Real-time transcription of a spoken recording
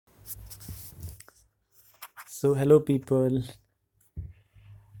So, hello, people.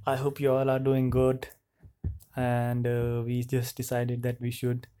 I hope you all are doing good. And we just decided that we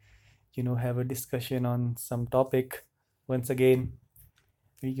should, have a discussion on some topic. Once again,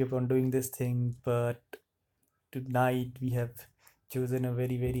 we keep on doing this thing, but tonight we have chosen a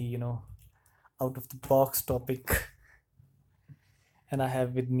very, very, out of the box topic. And I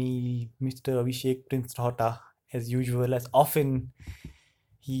have with me Mr. Abhishek Prince Rota, as usual, as often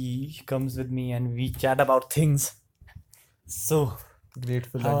he comes with me and we chat about things. So,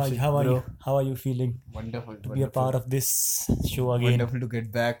 Grateful, how are you? Abhishek, How are you? bro. How are you feeling Wonderful, to be a part of this show again? wonderful to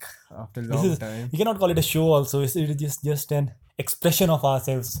get back after a This long is time. you cannot call it a show. Also, it is just an expression of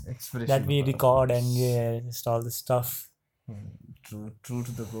ourselves Expression that we of record and ourselves. just all this stuff. True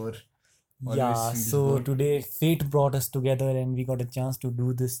to the core. Always Yeah. feels So good. today, fate brought us together, and we got a chance to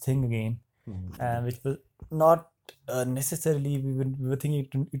do this thing again, which was not necessarily we were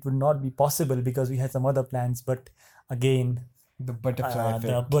thinking it would not be possible because we had some other plans, but again. The butterfly The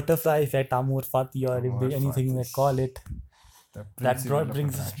effect. butterfly effect, Amor Fati, or if Amar anything you may Fati. call it, The that principle of brought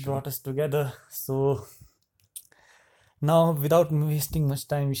attraction. us together. So now, without wasting much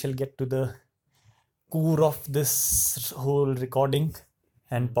time, we shall get to the core of this whole recording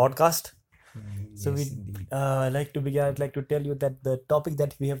and podcast. So Yes, indeed. like to begin. I'd like to tell you that the topic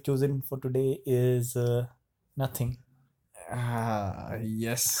that we have chosen for today is nothing.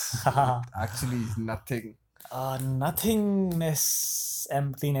 Yes. It actually is nothing. Nothingness,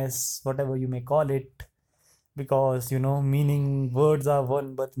 emptiness, whatever you may call it, because meaning words are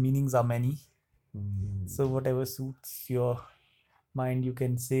one, but meanings are many. So whatever suits your mind, you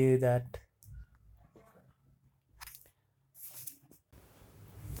can say that.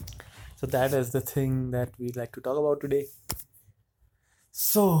 So that is the thing that we like to talk about today.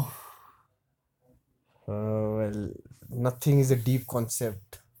 So Well, nothing is a deep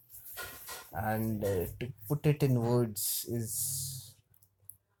concept, and to put it in words is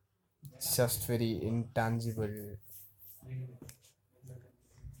just very intangible.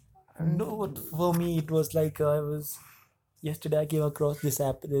 And no, but for me it was like I was yesterday I came across this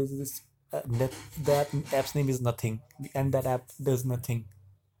app. There's this that app's name is nothing, and that app does nothing.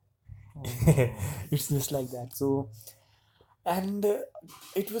 It's just like that. So and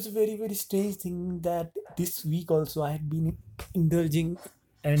it was a very very strange thing that this week also I had been indulging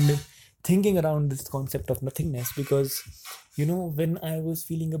and thinking around this concept of nothingness, because when I was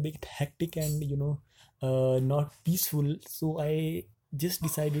feeling a bit hectic and not peaceful, so I just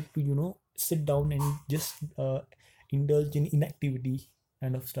decided to sit down and just indulge in inactivity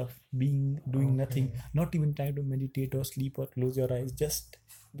kind of stuff, being doing nothing, okay, not even trying to meditate or sleep or close your eyes, just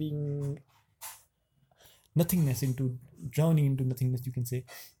being nothingness, into drowning into nothingness, you can say.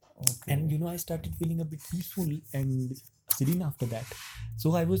 And okay. I started feeling a bit peaceful and serene after that.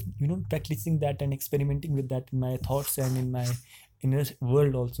 So I was practicing that and experimenting with that in my thoughts and in my inner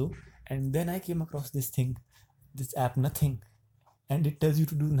world also. And then I came across this thing, this app nothing, and it tells you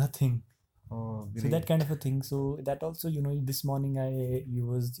to do nothing. Oh, So that great. kind of a thing. So that also, this morning I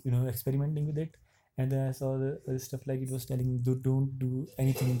was experimenting with it, and then I saw the stuff like it was telling, don't do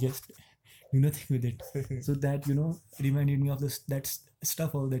anything, just do nothing with it. So that reminded me of this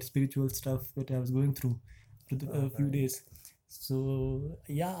stuff, all that spiritual stuff that I was going through for a few Alright. days. So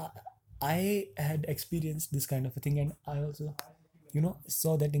yeah, I had experienced this kind of a thing, and I also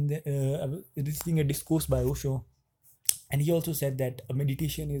saw that in the I was listening a discourse by Osho, and he also said that a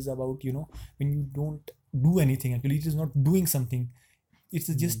meditation is about when you don't do anything, actually it is not doing something, it's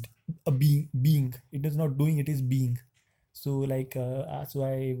just a being, it is not doing, it is being. So like so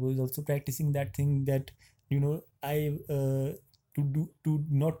I was also practicing that thing, that I to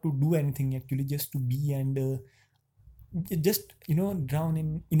not to do anything, actually just to be, and just drown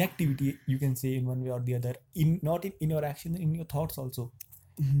in inactivity, you can say, in one way or the other, in not in your action, in your thoughts also.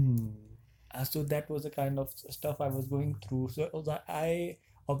 Hmm. So that was the kind of stuff I was going through. So I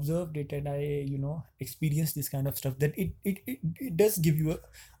observed it, and I experienced this kind of stuff, that it does give you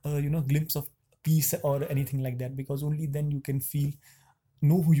a glimpse of peace or anything like that, because only then you can feel,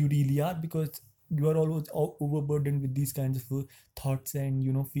 know who you really are, because you are always overburdened with these kinds of thoughts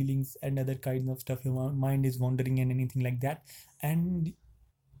and feelings and other kinds of stuff. Your mind is wandering and anything like that. And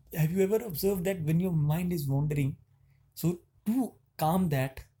have you ever observed that when your mind is wandering, so to calm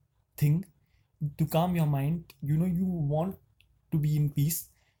that thing, to calm your mind, you want to be in peace.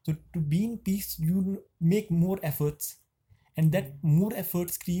 So to be in peace, you make more efforts, and that more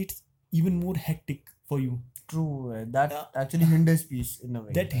efforts creates even more hectic for you. True. That uh, actually hinders peace in a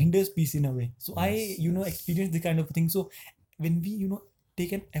way. that hinders peace in a way. So I Yes, yes. experience the kind of thing. So when we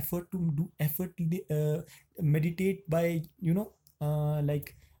take an effort to do effort, meditate by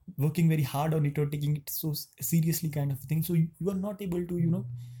like working very hard on it or taking it so seriously kind of thing. So you are not able to,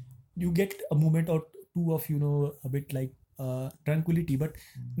 you get a moment or two of, a bit like tranquility, but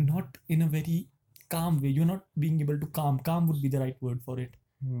not in a very calm way. You're not being able to calm would be the right word for it.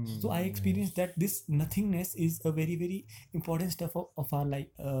 So I experienced that this nothingness is a very very important stuff of our life,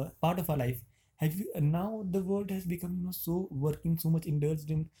 part of our life. Have you, now the world has become, so working, so much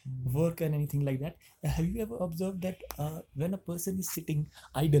indulged in work and anything like that. Have you ever observed that when a person is sitting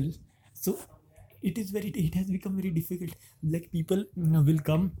idle, so it has become very difficult. Like people, will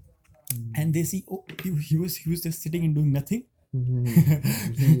come and they see, oh, he was just sitting and doing nothing.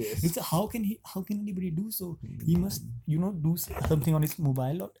 Yes. It's how can anybody do so? He must, do something on his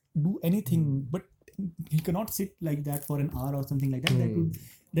mobile or do anything, but he cannot sit like that for an hour or something like that.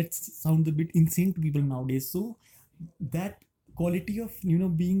 That sounds a bit insane to people nowadays. So that quality of,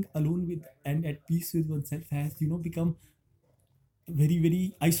 being alone with and at peace with oneself has, become very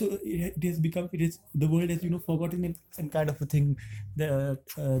very it has become, it is, the world has, forgotten it and kind of a thing,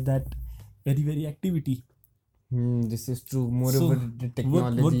 that very very activity. This is true. So Moreover, the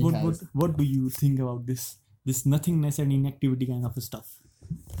technology has what do you think about this nothingness and inactivity kind of stuff?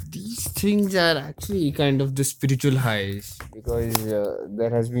 these things are actually kind of the spiritual highs, because there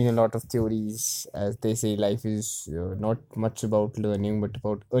has been a lot of theories, as they say life is not much about learning but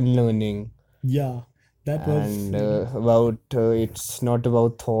about unlearning, Yeah, that was and about it's not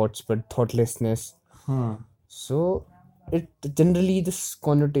about thoughts but thoughtlessness. huh. So it generally, this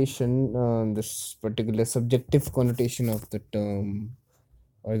connotation, this particular subjective connotation of the term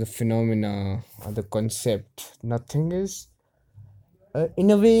or the phenomena or the concept, nothing is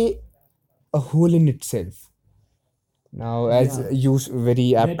in a way a whole in itself. Now, as Yeah, you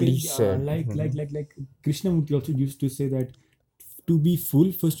very that aptly is said, like Krishnamurti also used to say that to be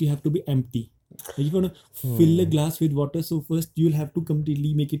full, first you have to be empty. Like you want to fill a glass with water, so first you'll have to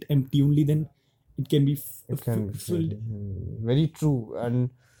completely make it empty. Only then it can be it can be filled. very true. And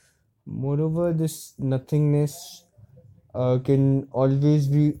moreover, this nothingness can always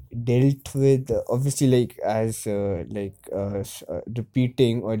be dealt with, obviously, like as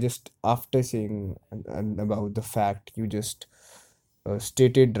repeating or just after saying about the fact you just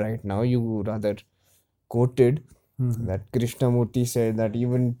stated right now, you rather quoted Mhm. that Krishnamurti said that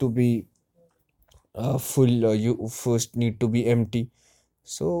even to be full, you first need to be empty.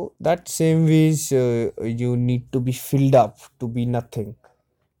 So that same ways, you need to be filled up to be nothing.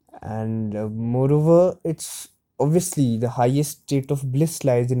 And moreover, it's obviously the highest state of bliss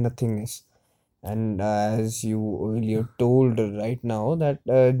lies in nothingness. And as you earlier told right now, that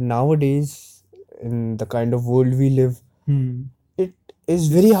nowadays, in the kind of world we live, Hmm. it is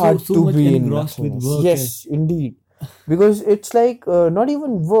It's very hard so to much be in engrossed with nothingness. work. Yes, indeed. Because it's like not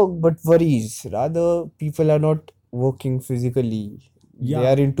even work but worries. Rather, people are not working physically, they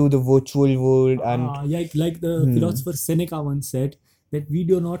Yeah. are into the virtual world. And Like the hmm, philosopher Seneca once said that we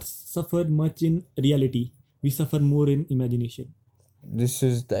do not suffer much in reality, we suffer more in imagination. this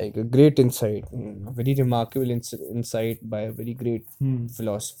is like a great insight, a very remarkable insight by a very great Hmm.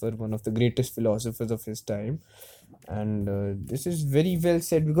 philosopher, one of the greatest philosophers of his time. And this is very well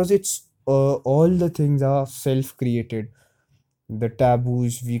said, because it's all the things are self created, the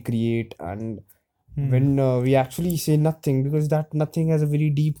taboos we create. And Hmm. when we actually say nothing, because that nothing has a very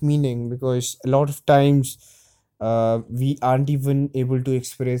deep meaning, because a lot of times we aren't even able to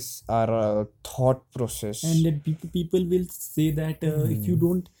express our thought And process. then people will say that if you Hmm.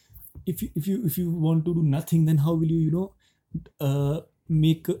 don't, if you want to do nothing, then how will you,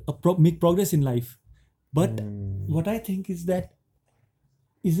 make progress in life? But Hmm. what I think is that,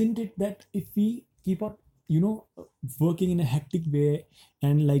 isn't it that if we keep on, you know working in a hectic way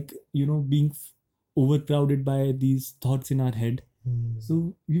and like, being overcrowded by these thoughts in our head, Hmm.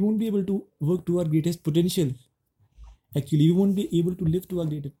 so we won't be able to work to our greatest potential. Actually, we won't be able to live to our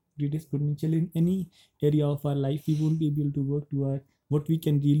greatest potential in any area of our life. We won't be able to work to our what we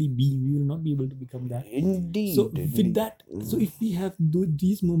can really be. We will not be able to become that. So Indeed, with indeed. that, so if we have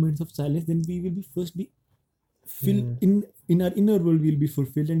these moments of silence, then we will be firstly fill Hmm. in our inner world will be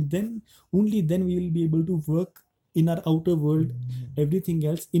fulfilled, and then only then we will be able to work in our outer world, everything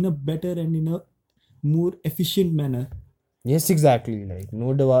else in a better and in a more efficient manner. Yes, exactly. Like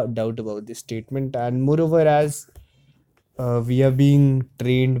no doubt about this statement. And moreover, as we are being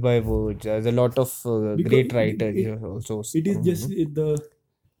trained by words, as a lot of Because great writers also. it is just the,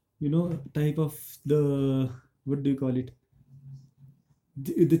 type of the, what do you call it,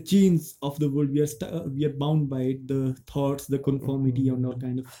 the chains of the world. We are bound by it, the thoughts, the conformity and all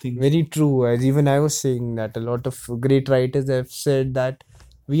kind of things. Very true. As even I was saying, that a lot of great writers have said that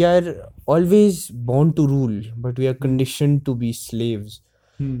we are always born to rule, but we are Hmm. conditioned to be slaves.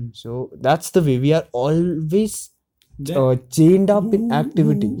 Hmm. So that's the way we are always That chained up in who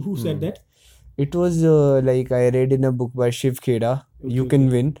activity. who said that? It was like I read in a book by Shiv Kheda, You Okay, Can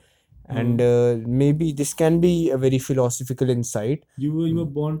okay. Win, and maybe this can be a very philosophical insight. You were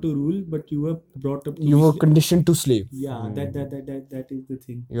born to rule, but you were brought up to You be were conditioned to slave. yeah, that is the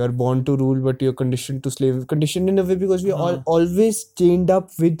thing. You are born to rule, but you're conditioned to slave. Conditioned in a way because we are all Huh. always chained up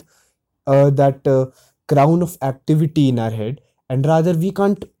with that crown of activity in our head, and rather we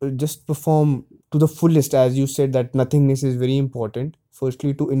can't just perform to the fullest. As you said, that nothingness is very important.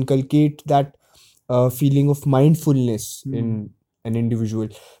 Firstly, to inculcate that feeling of mindfulness in an individual,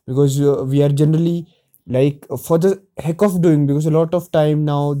 because we are generally like for the heck of doing, because a lot of time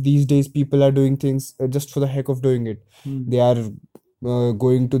now these days people are doing things just for the heck of doing it. Hmm. They are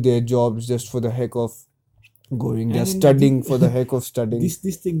going to their jobs just for the heck of going. They're And studying for the heck of studying.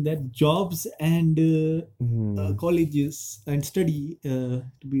 this thing that jobs and Hmm. colleges and study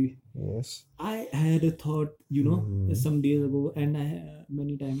to be Yes. I had a thought, some days ago, and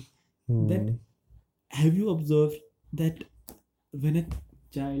many times that Hmm. have you observed that when a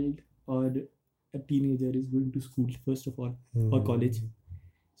child or a teenager is going to school, first of all, or college,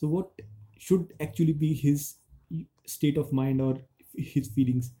 so what should actually be his state of mind or his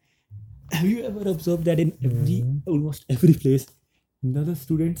feelings? Have you ever observed that in almost every place, the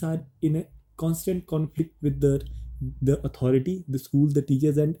students are in a constant conflict with the authority, the school, the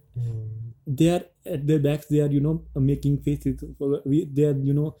teachers, and they are at their backs. They are making faces. They are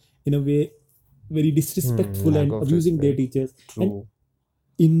in a way very disrespectful Lack and of abusing their respect. teachers. And True.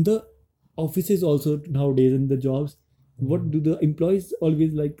 in the offices also nowadays, in the jobs, what do the employees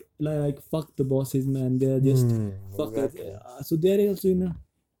always like fuck the bosses, man, they are just fuckers. Exactly. So they are also in a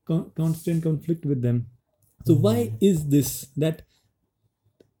constant conflict with them. So why is this that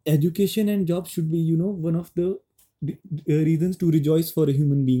education and jobs should be one of the reasons to rejoice for a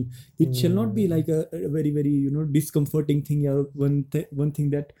human being? It shall not be like a very very discomforting thing, or one thing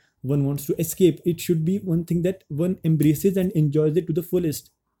that one wants to escape. It should be one thing that one embraces and enjoys it to the fullest.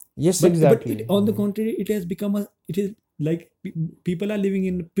 Yes, But it, exactly. on the contrary, it has become it is like people are living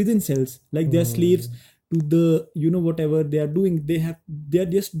in prison cells, like they are slaves to the whatever they are doing. They are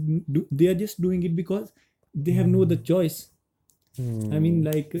just doing it because they have no other choice. I mean,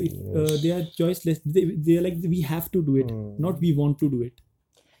 like if they are choiceless, they are like, we have to do it, not we want to do it.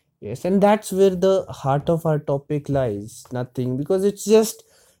 Yes, and that's where the heart of our topic lies. Nothing, because it's just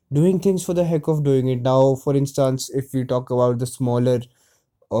doing things for the heck of doing it. Now, for instance, if we talk about the smaller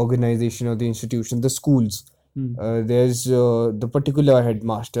organization or the institution, the schools, there's the particular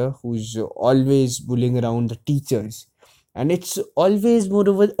headmaster who's always bullying around the teachers, and it's always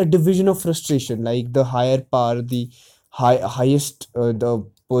moreover a division of frustration. Like the higher power, the highest the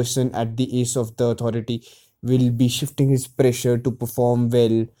person at the ace of the authority will be shifting his pressure to perform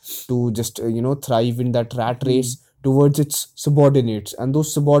well, to just thrive in that rat race towards its subordinates, and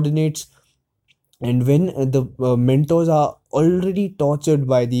those subordinates, and when the mentors are already tortured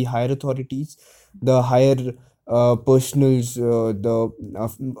by the higher authorities, the higher personals, the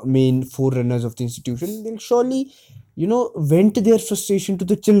main forerunners of the institution, they'll surely vent their frustration to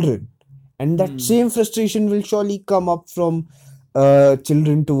the children, and that same frustration will surely come up from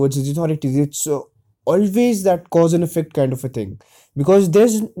children towards the authorities. It's always that cause and effect kind of a thing, because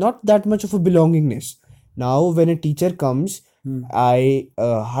there's not that much of a belongingness. Now when a teacher comes, I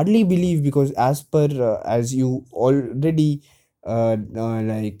hardly believe, because as you already laid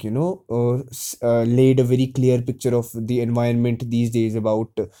a very clear picture of the environment these days about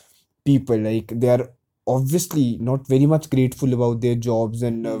people, like they are obviously not very much grateful about their jobs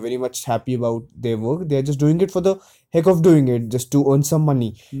and very much happy about their work. They are just doing it for the heck of doing it, just to earn some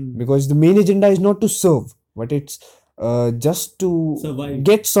money, because the main agenda is not to serve, but it's just to Survive.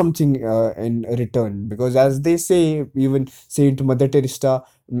 get something in return. Because as they say, even Saint Mother Teresa,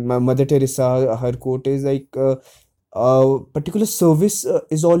 her quote is like, particular service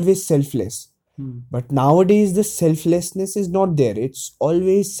is always selfless. But nowadays, the selflessness is not there. It's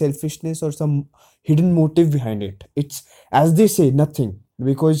always selfishness or some hidden motive behind it. It's, as they say, nothing.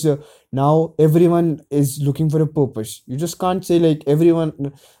 Because now everyone is looking for a purpose. You just can't say like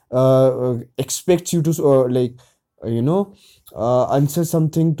everyone expects you to answer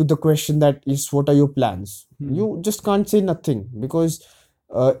something to the question that is, what are your plans? You just can't say nothing, because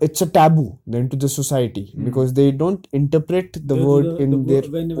it's a taboo then to the society, because they don't interpret the word in their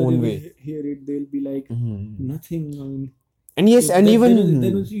Whenever they own will way. hear it, they'll be like, nothing. I mean, And yes, so and then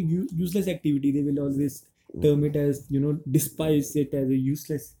even also useless activity. They will always term it as despise it as a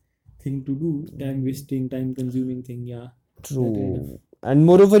useless thing to do, time wasting, time consuming thing. Yeah, that kind of. true. And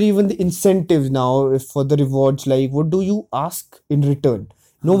moreover, even the incentives now, if for the rewards, like what do you ask in return?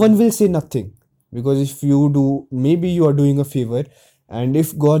 no one will say nothing, because if you do, maybe you are doing a favor, and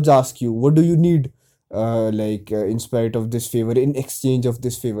if gods ask you what do you need, in spite of this favor, in exchange of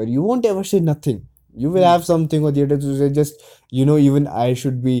this favor, you won't ever say nothing. You will Hmm. have something or the other to say, just, even I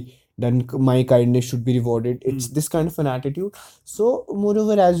should be done, my kindness should be rewarded. It's Hmm. this kind of an attitude. So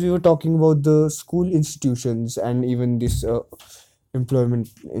moreover, as we were talking about the school institutions and even this employment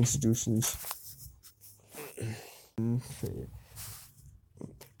institutions,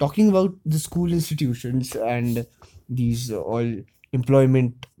 talking about the school institutions and these all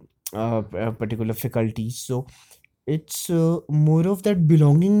employment particular faculties, so it's more of that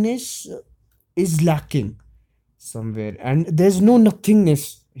belongingness is lacking somewhere, and there's no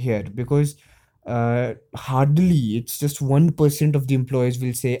nothingness here, because hardly, it's just 1% of the employees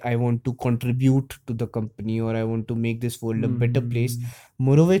will say, I want to contribute to the company, or I want to make this world a better place. Hmm.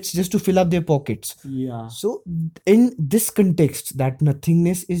 Moreover, it's just to fill up their pockets. Yeah. So in this context, that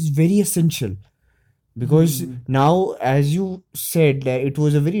nothingness is very essential, because Hmm. now, as you said, that it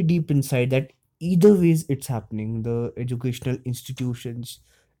was a very deep insight that either ways it's happening, the educational institutions,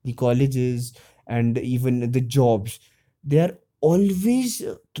 the colleges, and even the jobs, they are always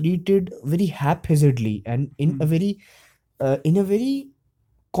treated very haphazardly, and Hmm. in a very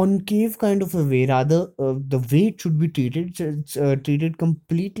concave kind of a way. Rather, the way it should be treated, it's treated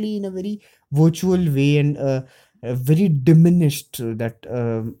completely in a very virtual way, and very diminished, that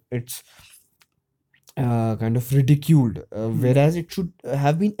it's kind of ridiculed, Hmm. whereas it should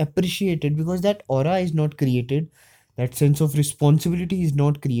have been appreciated, because that aura is not created, that sense of responsibility is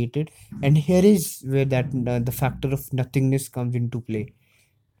not created, and here is where that the factor of nothingness comes into play.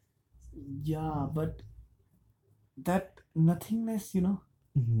 Yeah, but that nothingness,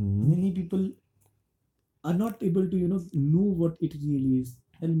 Mhm. many people are not able to, know what it really is.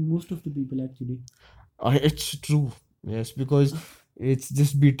 And most of the people actually. It's true, yes, because it's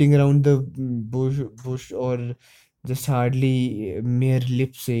just beating around the bush, or just hardly mere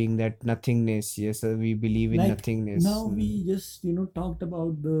lip saying that nothingness. Yes, we believe in Like nothingness. now we just, talked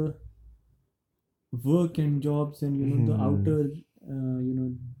about the work and jobs and, the Mhm. outer,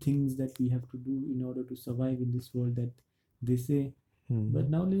 things that we have to do in order to survive in this world that they say. But Mhm.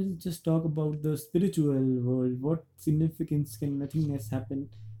 now let's just talk about the spiritual world. What significance can nothingness happen?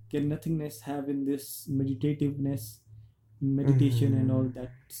 Can nothingness have in this meditativeness, meditation, and all Mhm.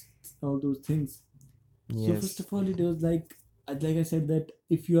 that, all those things? So first Yes. of all, it was like I said, that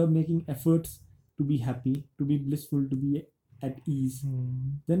if you are making efforts to be happy, to be blissful, to be at ease,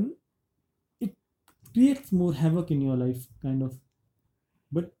 Mhm. then it creates more havoc in your life, kind of.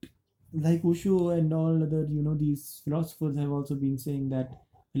 But like Osho and all other, these philosophers have also been saying that,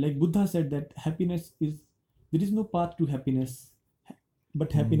 like Buddha said, that happiness is there is no path to happiness,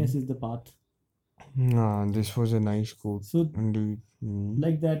 but happiness Mhm. is the path. Ah, this was a nice quote So indeed. Mhm.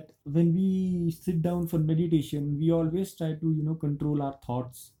 like that, when we sit down for meditation, we always try to control our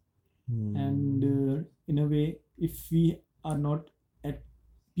thoughts, and Mhm. in a way, if we are not at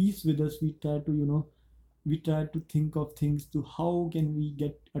peace with us, we try to think of things to how can we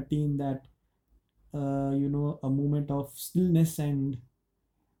get attain that a moment of stillness and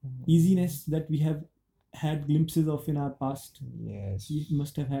easiness that we have had glimpses of in our past. We Yes.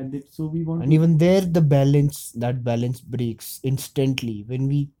 must have had it, so we want And to. even there, that balance breaks instantly when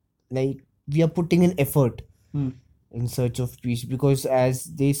we are putting an effort Hmm. in search of peace, because as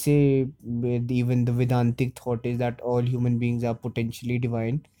they say, even the Vedantic thought is that all human beings are potentially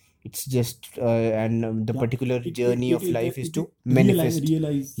divine. It's just and the Yeah, particular it it journey it of it, life it, is it, to it manifest.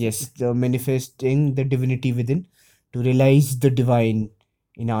 realize. Yes, the manifesting the divinity within, to realize the divine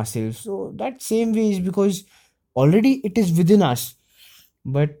in ourselves. So that same way is because already it is within us,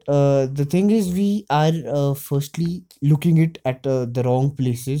 but the thing is we are firstly looking it at the wrong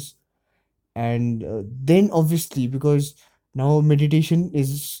places, and then obviously, because now meditation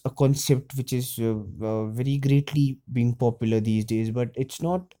is a concept which is very greatly being popular these days, but it's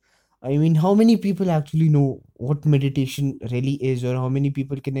not. I mean, how many people actually know what meditation really is, or how many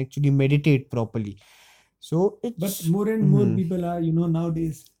people can actually meditate properly? So But it's more and more mhm. people are,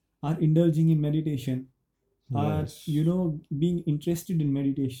 nowadays are indulging in meditation, are Yes. being interested in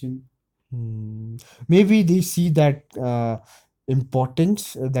meditation. Hmm. Maybe they see that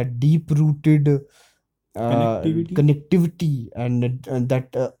importance, that deep rooted Connectivity. connectivity, and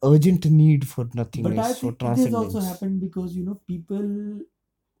that urgent need for But I nothingness, for think it has also transcendence. happened because people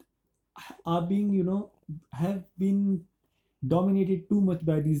are being, have been dominated too much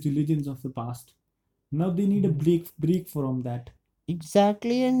by these religions of the past. Now they need a Hmm. break from that.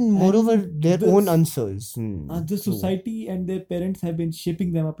 Exactly, and moreover, And their own answers. the True. society and their parents have been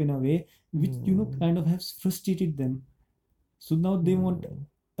shaping them up in a way which Hmm. kind of has frustrated them. So now they want Hmm.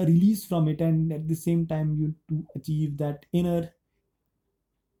 a release from it, and at the same time you to achieve that inner,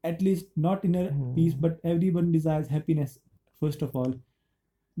 at least not inner peace, Hmm. but everyone desires happiness. First of all,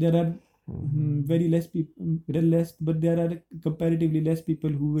 there are Hmm. very less people, very less, but there are comparatively less people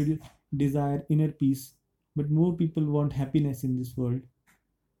who will desire inner peace, but more people want happiness in this world.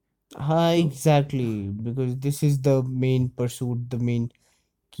 So Exactly, because this is the main pursuit, the main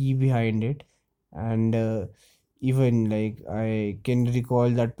key behind it. And even like I can recall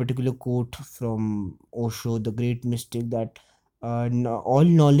that particular quote from Osho, the great mystic, that all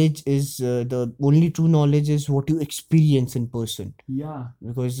knowledge is the only true knowledge is what you experience in person, yeah,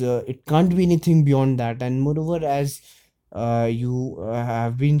 because it can't be anything beyond that. And moreover, as you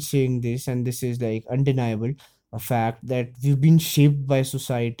have been saying this, and this is like undeniable, a fact that we've been shaped by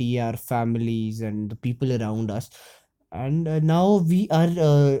society, our families, and the people around us. And now we are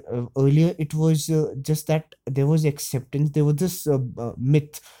earlier it was just that there was acceptance, there was this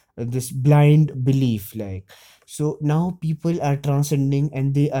myth, this blind belief, like. So now people are transcending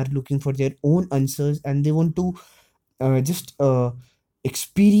and they are looking for their own answers, and they want to just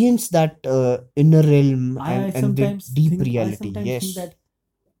experience that inner realm I and the sometimes deep think, reality. Yes, that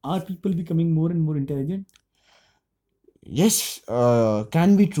are people becoming more and more intelligent? yes,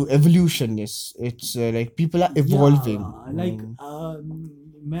 can be true. Evolution, yes, it's like people are evolving. Yeah, like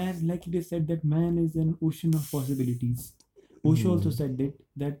man, like it is said that man is an ocean of possibilities. Osho also Mm. said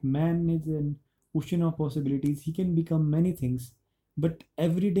that man is an ocean of possibilities. He can become many things, but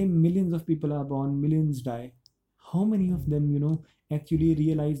every day millions of people are born, millions die. How many of them, actually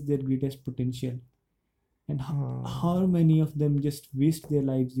realize their greatest potential, and how Uh, many of them just waste their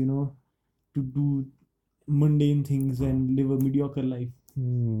lives, to do mundane things and live a mediocre life?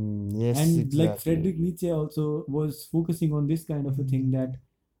 yes, And like exactly. Friedrich Nietzsche also was focusing on this kind of a thing, that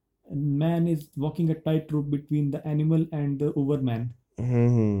man is walking a tightrope between the animal and the overman.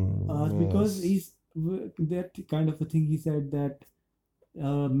 Because Yes. that kind of a thing. He said that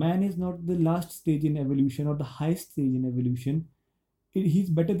man is not the last stage in evolution or the highest stage in evolution. He's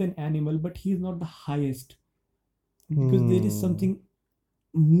better than animal, but he's not the highest, because there is Hmm. something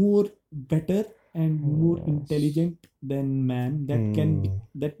more better and more Yes. intelligent than man, Hmm.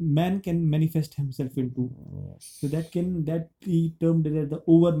 that man can manifest himself into. So Yes. that he termed it as the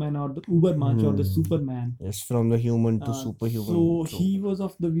overman or the ubermensch or the Hmm. superman. Yes, from the human to superhuman. So True. he was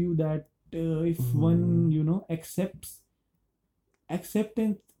of the view that if Hmm. one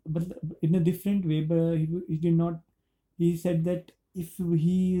acceptance, but in a different way, but he did not. He said that if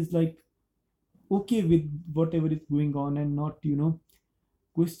he is like okay with whatever is going on, and not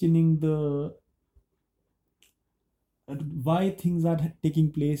questioning the why things are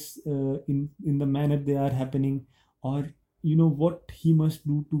taking place in the manner they are happening, or what he must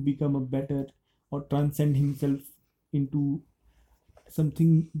do to become a better or transcend himself into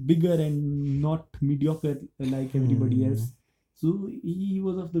something bigger and not mediocre like everybody Hmm. else. So he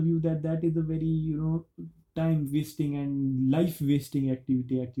was of the view that that is a very time wasting and life wasting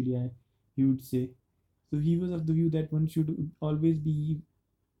activity, actually, he would say. So he was of the view that one should always be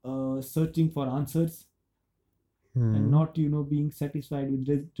searching for answers, and Hmm. not being satisfied with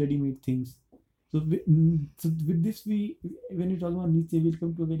ready-made things. So so with this, we when we talk about Nietzsche, we'll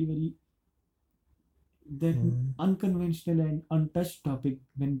come to a very very that Hmm. unconventional and untouched topic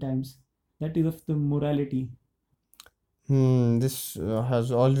many times, that is of the morality. This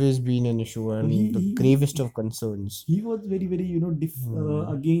has always been an issue So and the gravest of concerns. he was very very Hmm.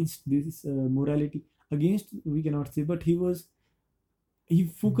 against this morality. Against, we cannot say, but he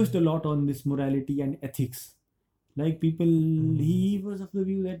focused a lot on this morality and ethics. Like people, Hmm. he was of the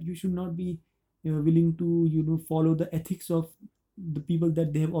view that you should not be willing to follow the ethics of the people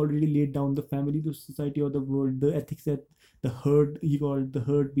that they have already laid down, the family, the society, or the world. The ethics that the herd, he called the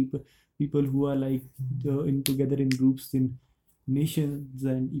herd people, people who are like in together in groups, in nations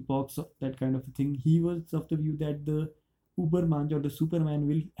and epochs, that kind of a thing. He was of the view that the uberman or the superman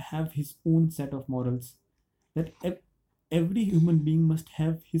will have his own set of morals, that every human being must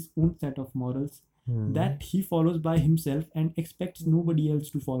have his own set of morals Hmm. that he follows by himself and expects nobody else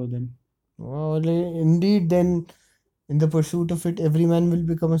to follow them. Well, indeed, then in the pursuit of it, every man will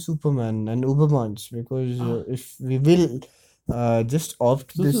become a Superman and Ubermensch, because Ah, if we will just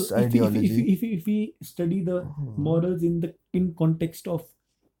opt so this ideology. if we study the Hmm. morals in context of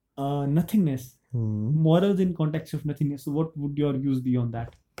nothingness, Hmm. morals in context of nothingness, so what would your views be on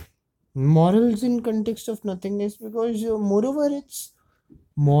that? Morals in context of nothingness, because moreover, it's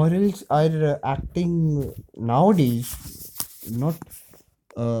morals are acting nowadays not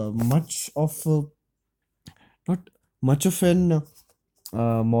much of not much of an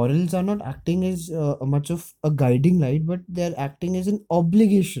morals are not acting as much of a guiding light, but they are acting as an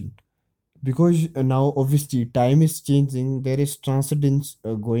obligation. Because now obviously time is changing, there is transcendence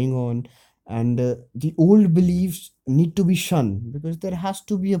going on, and the old beliefs need to be shunned, because there has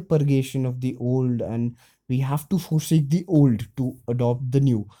to be a purgation of the old, and we have to forsake the old to adopt the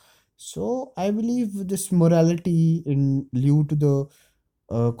new. So I believe this morality in lieu to the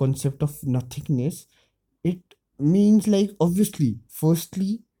concept of nothingness, it means, like, obviously,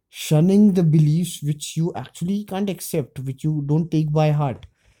 firstly, shunning the beliefs which you actually can't accept, which you don't take by heart.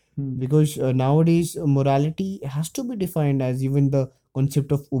 Because nowadays morality has to be defined, as even the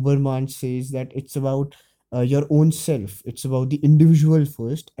concept of Uberman says, that it's about your own self, it's about the individual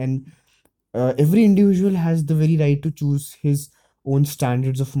first, and every individual has the very right to choose his own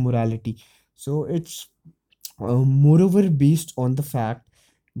standards of morality. So it's moreover based on the fact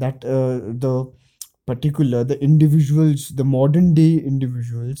that the individuals, the modern day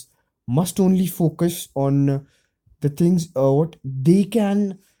individuals, must only focus on the things what they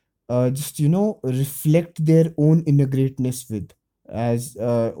can just reflect their inner greatness with. As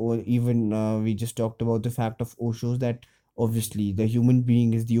or even we just talked about the fact of Osho's, that obviously the human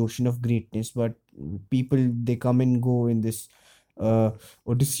being is the ocean of greatness, but people, they come and go in this uh,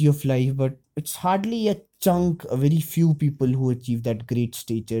 odyssey of life, but it's hardly a very few people who achieve that great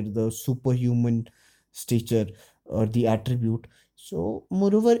stature, the superhuman stature, or the attribute. So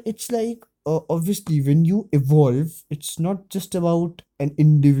moreover, it's like, obviously when you evolve, it's not just about an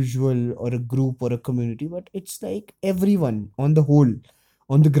individual or a group or a community, but it's like everyone on the whole,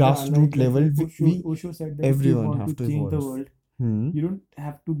 on the Yeah, grassroots level, like we Osho said that if you everyone want to have to change the evolve. world, Hmm. you don't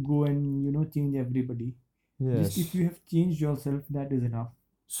have to go and change everybody. Just if Yes. you have changed yourself, that is enough.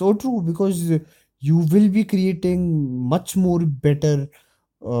 So true, because you will be creating much more better,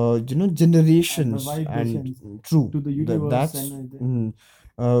 And the generations. And vibrations true, to the that universe that's and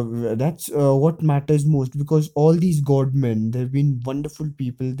that's what matters most. Because all these godmen, they've been wonderful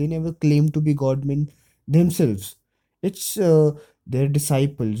people. They never claim to be godmen themselves. It's their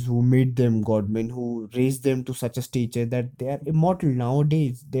disciples who made them godmen, who raised them to such a stature that they are immortal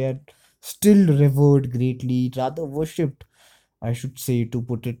nowadays. They are still revered greatly, rather worshipped, I should say, to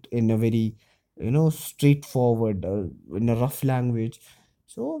put it in a very, straightforward, in a rough language.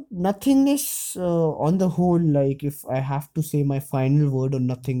 So nothingness, on the whole, like, if I have to say my final word on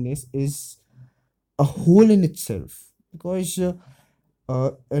nothingness, is a whole in itself. Because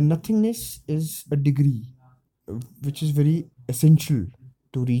nothingness is a degree which is very essential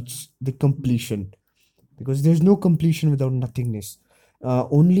to reach the completion, because there's no completion without nothingness.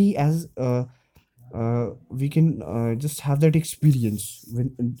 Only as we can just have that experience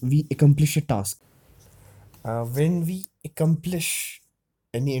when we accomplish a task. When we accomplish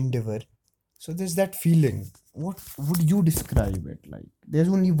any endeavor, so there's that feeling. What would you describe it like? There's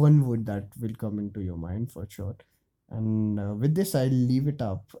only one word that will come into your mind for sure. And with this, I'll leave it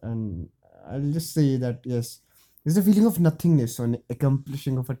up, and I'll just say that yes, there's a feeling of nothingness on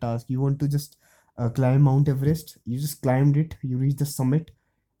accomplishing of a task. You want to just climb Mount Everest. You just climbed it. You reach the summit,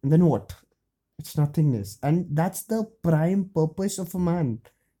 and then what? It's nothingness. And that's the prime purpose of a man.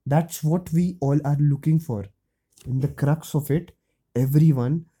 That's what we all are looking for. In the crux of it,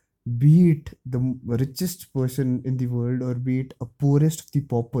 everyone, be it the richest person in the world, or be it a poorest of the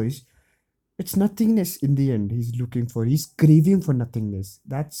paupers, it's nothingness in the end he's looking for. He's craving for nothingness.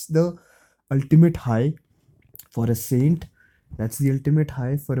 That's the ultimate high for a saint. That's the ultimate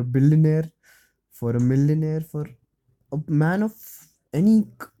high for a billionaire, for a millionaire, for a man of any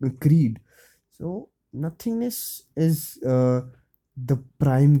creed. So nothingness is the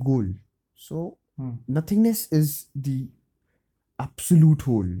prime goal. So hmm. nothingness is the absolute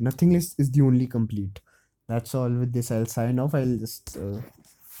whole. Nothingness is the only complete. That's all. With this, I'll sign off. I'll just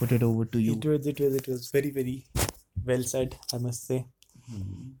put it over to you. It was very, very well said, I must say.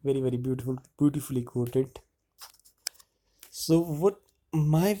 Very, very beautifully quoted. So, what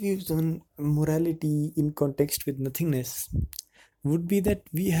my views on morality in context with nothingness would be that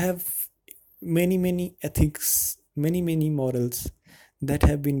we have many ethics, many morals that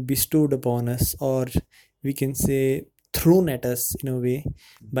have been bestowed upon us, or we can say thrown at us in a way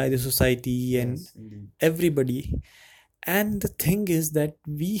by the society and Yes, indeed. everybody. And the thing is that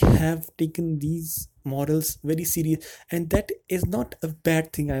we have taken these morals very serious, and that is not a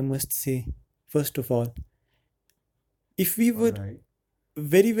bad thing, I must say. First of all, if we All were right.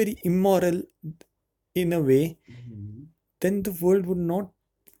 very immoral in a way, Mhm. then the world would not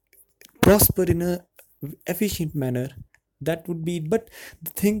prosper in a efficient manner. That would be it. But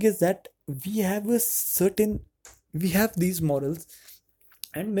the thing is that we have a certain we have these morals,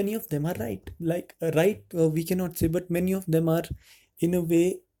 and many of them are right. Like right, we cannot say, but many of them are in a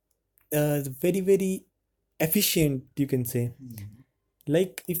way very very efficient, you can say.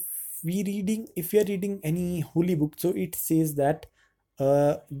 Like if we are reading any holy book, so it says that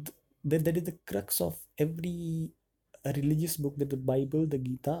that is the crux of every religious book, that the Bible, the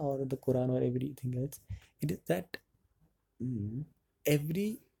Gita, or the Quran, or everything else. It is that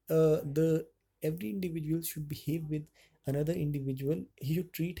every the every individual should behave with another individual. He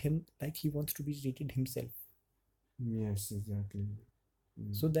should treat him like he wants to be treated himself. Yes, exactly.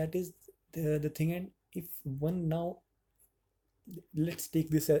 So that is the thing. And if one now, let's take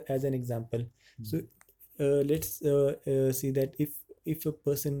this as an example. So let's see that if a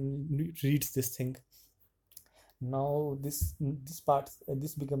person reads this thing, now this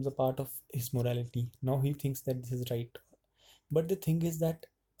becomes a part of his morality. Now he thinks that this is right. But the thing is that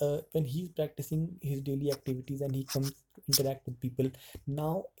when he's practicing his daily activities and he comes to interact with people,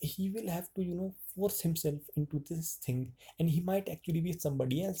 now he will have to, force himself into this thing, and he might actually be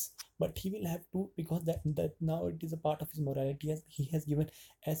somebody else, but he will have to, because that now it is a part of his morality, as he has given,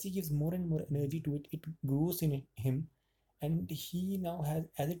 as he gives more and more energy to it, it grows in him, and he now has,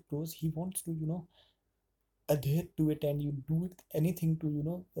 as it grows, he wants to, adhere to it, and you do it anything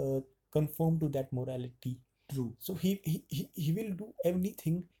to, conform to that morality. True. So he will do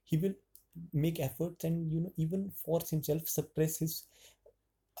anything. He will make efforts, and even force himself, suppress his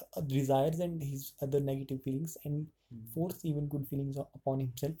desires and his other negative feelings, and force even good feelings upon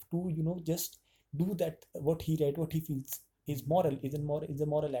himself to, just do that, what he read, what he feels is moral, is a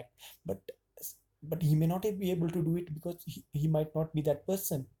moral act. but but he may not be able to do it, because he might not be that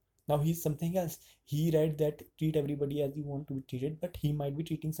person. Now he's something else. He read that treat everybody as you want to be treated, but he might be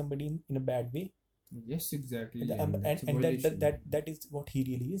treating somebody in a bad way. Yes, exactly. And That's a and violation. that is what he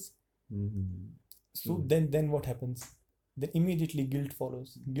really is. Mhm. So True. then what happens? Then immediately guilt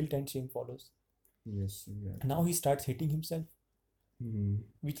follows, guilt and shame follows. Yes, exactly. Now he starts hating himself,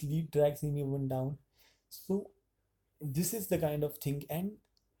 which drags him even down. So this is the kind of thing. And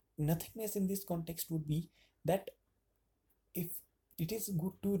nothingness in this context would be that if it is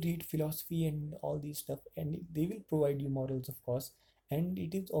good to read philosophy and all these stuff, and they will provide you morals, of course, and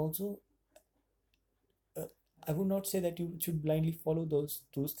it is also, uh, I would not say that you should blindly follow those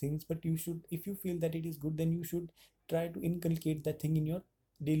things, but you should, if you feel that it is good, then you should try to inculcate that thing in your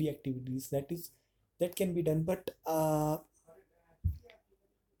daily activities. That can be done. But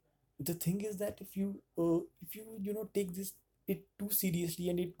the thing is that if you take this it too seriously,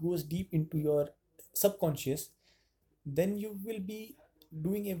 and it goes deep into your subconscious, then you will be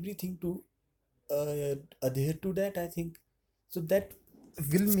doing everything to adhere to that, I think. So that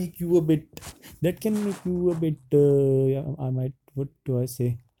will make you a bit, that can make you a bit, yeah, I might, what do I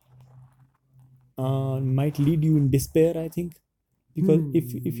say, might lead you in despair, I think. Because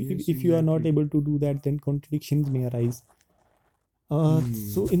Yes, if you are not exactly. able to do that, then contradictions may arise.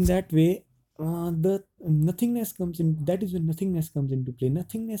 So in that way, the nothingness comes in. That is when nothingness comes into play.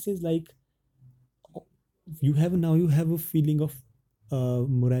 Nothingness is like, you have a feeling of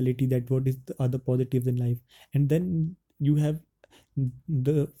morality, that what is the other positives in life, and then you have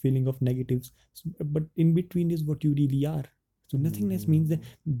the feeling of negatives. But in between is what you really are. So nothingness means that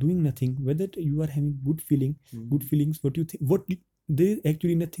doing nothing, whether you are having good feelings, what you think, there is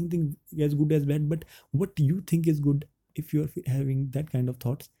actually nothing thing as good as bad, but what you think is good. If you are having that kind of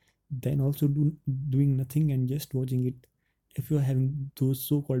thoughts, then also doing nothing and just watching it. If you are having those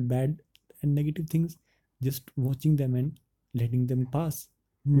so-called bad and negative things, just watching them and letting them pass.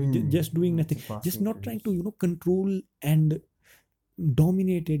 Just doing It's a nothing, just passing not trying phase. to control and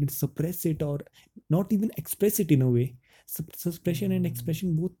dominate it and suppress it, or not even express it in a way. Suppression and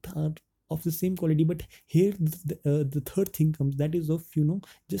expression both are of the same quality, but here the third thing comes, that is of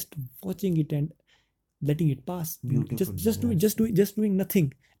just watching it and letting it pass. Beautiful. Just doing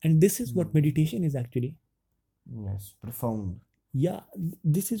nothing. And this is what meditation is actually. Yes, profound. Yeah,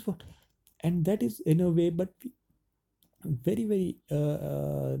 this is what, and that is in a way, but very very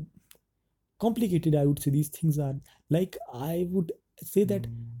complicated, I would say. These things are, like, I would say that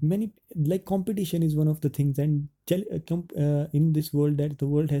many, like, competition is one of the things, and in this world that the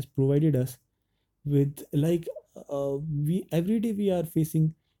world has provided us with, like, we every day we are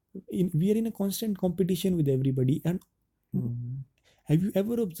facing, we are in a constant competition with everybody. And have you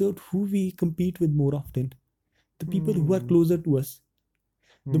ever observed who we compete with more often? The people who are closer to us.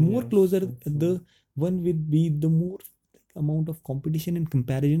 The more Yes, closer, that's the true. one will be, the more amount of competition and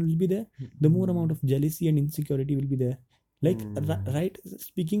comparison will be there, the more amount of jealousy and insecurity will be there. Like, right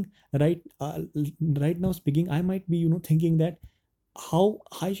speaking, right right now speaking, I might be thinking that how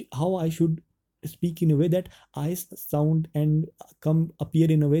I should speak in a way that I sound and come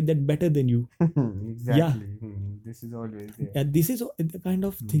appear in a way that better than you. Yeah, Exactly. This is always there. this is the kind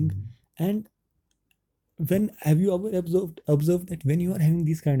of thing. Hmm. And when have you ever observed that when you are having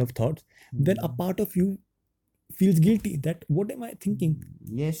these kind of thoughts, then a Hmm. part of you feels guilty that what am I thinking?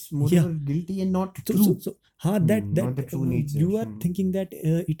 Yes, Yeah. moreover, guilty and not So true. that Not the true nature. you are thinking that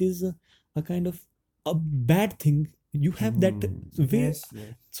it is a kind of a bad thing. You have that way. Yes,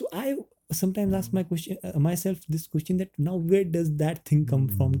 yes. So I sometimes ask my question myself this question, that now where does that thing come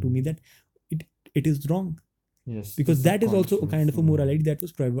from to me, that it it is wrong, Yes, the because that is also a kind subconscious. of a morality that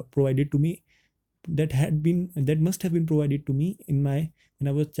was provided to me, that must have been provided to me in my when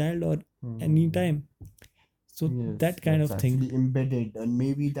I was a child or any time. So Yes, that kind that's of thing. actually embedded, and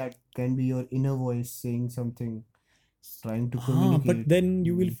maybe that can be your inner voice saying something, trying to But communicate. then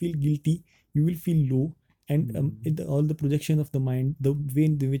you will feel guilty, you will feel low, and all the projections of the mind, the way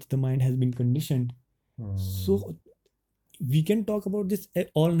in which the mind has been conditioned. So we can talk about this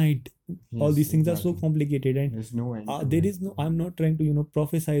all night. All Yes, these things are so exactly. complicated, and There's no end to there it. is no. I'm not trying to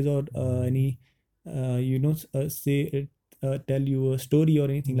prophesize or any say tell you a story or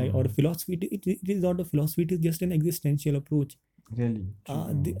anything like, or a philosophy. It is not a philosophy. It is just an existential approach. Really.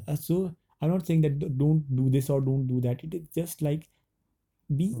 So I'm not saying that don't do this or don't do that. It is just like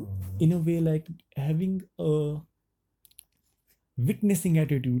be in a way like having a witnessing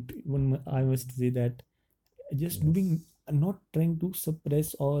attitude. I must say that just doing, not trying to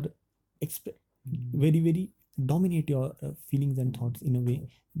suppress or express, very dominate your feelings and thoughts in a way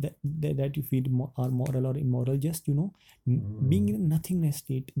that you feel are moral or immoral. Just being in a nothingness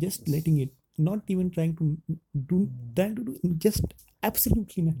state, just letting it, not even trying to do just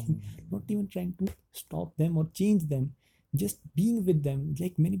absolutely nothing, not even trying to stop them or change them, just being with them.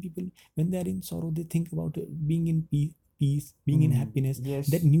 Like many people, when they are in sorrow, they think about being in peace, being in happiness, Yes.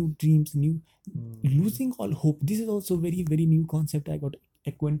 that new dreams, new losing all hope. This is also very new concept I got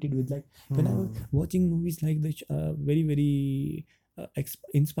acquainted with. Like when I was watching movies like the very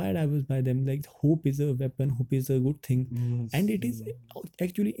inspired I was by them. Like hope is a weapon, hope is a good thing, and it is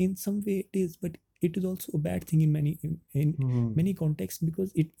actually in some way it is, but it is also a bad thing in many contexts,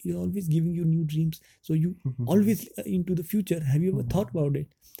 because it is always giving you new dreams. So you always into the future. Have you ever thought about it?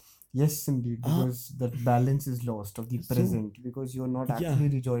 Yes, indeed, Ah, because that balance is lost of the so present, because you're not yeah. actually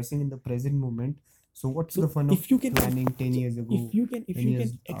rejoicing in the present moment. So what's the So fun of if you can, planning 10 so years ago, if 10 you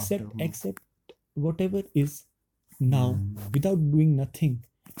years can after? accept whatever is now without doing nothing,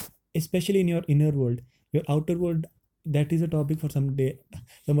 especially in your inner world, your outer world, that is a topic for some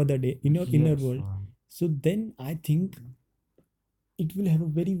other day. In your inner Yes, world, so then I think it will have a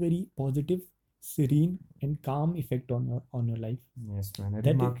very positive, serene and calm effect on your life. yes, man, a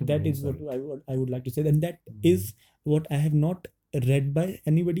That remarkable is what insight. I would like to say, and that is what I have not read by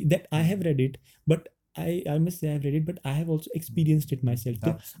anybody. That I have read it, but I must say I've read it, but I have also experienced it myself.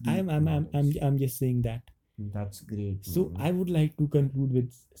 So That's deep knowledge. I'm just saying that. That's great, So man. I would like to conclude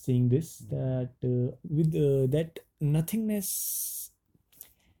with saying this, that with that nothingness,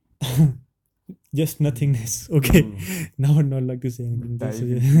 just nothingness. Okay, now I'd not like to say anything. Dive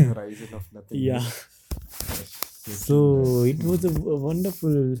into the horizon of Yeah. nothingness. Yes, So it was a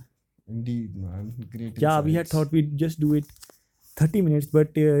wonderful. indeed, man. Great Yeah, we had insights. thought we'd just do it 30 minutes, but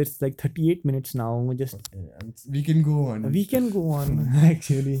it's like 38 minutes now. Just Okay, and we can go on. we can go on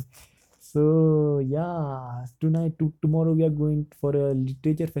actually. So yeah, tomorrow we are going for a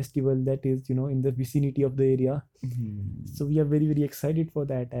literature festival that is in the vicinity of the area. So we are very excited for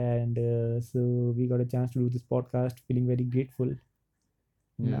that, and so we got a chance to do this podcast, feeling very grateful.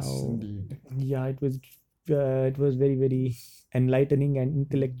 Yes, Now, indeed. yeah, it was very enlightening and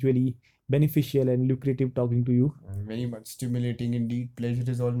intellectually beneficial and lucrative talking to you. Very much stimulating indeed.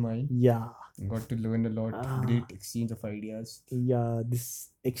 Pleasure is all mine. Yeah. Got to learn a lot. Ah. Great exchange of ideas. Yeah, this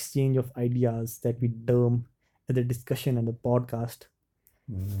exchange of ideas that we term as a discussion and a podcast.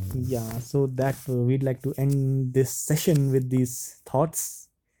 Yeah, so that we'd like to end this session with these thoughts.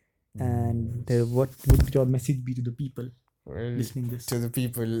 And what would your message be to the people Well, listening this? to the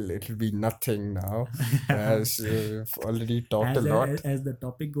people, it'll be nothing now, as we've already talked a lot. As the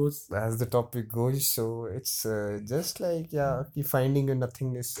topic goes. As the topic goes, so it's just like, yeah, keep finding a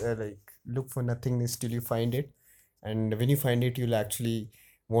nothingness, like look for nothingness till you find it, and when you find it, you'll actually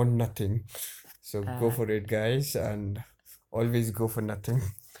want nothing. So go for it, guys, and always go for nothing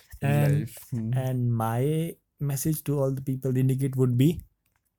in And life. and my message to all the people indicate would be,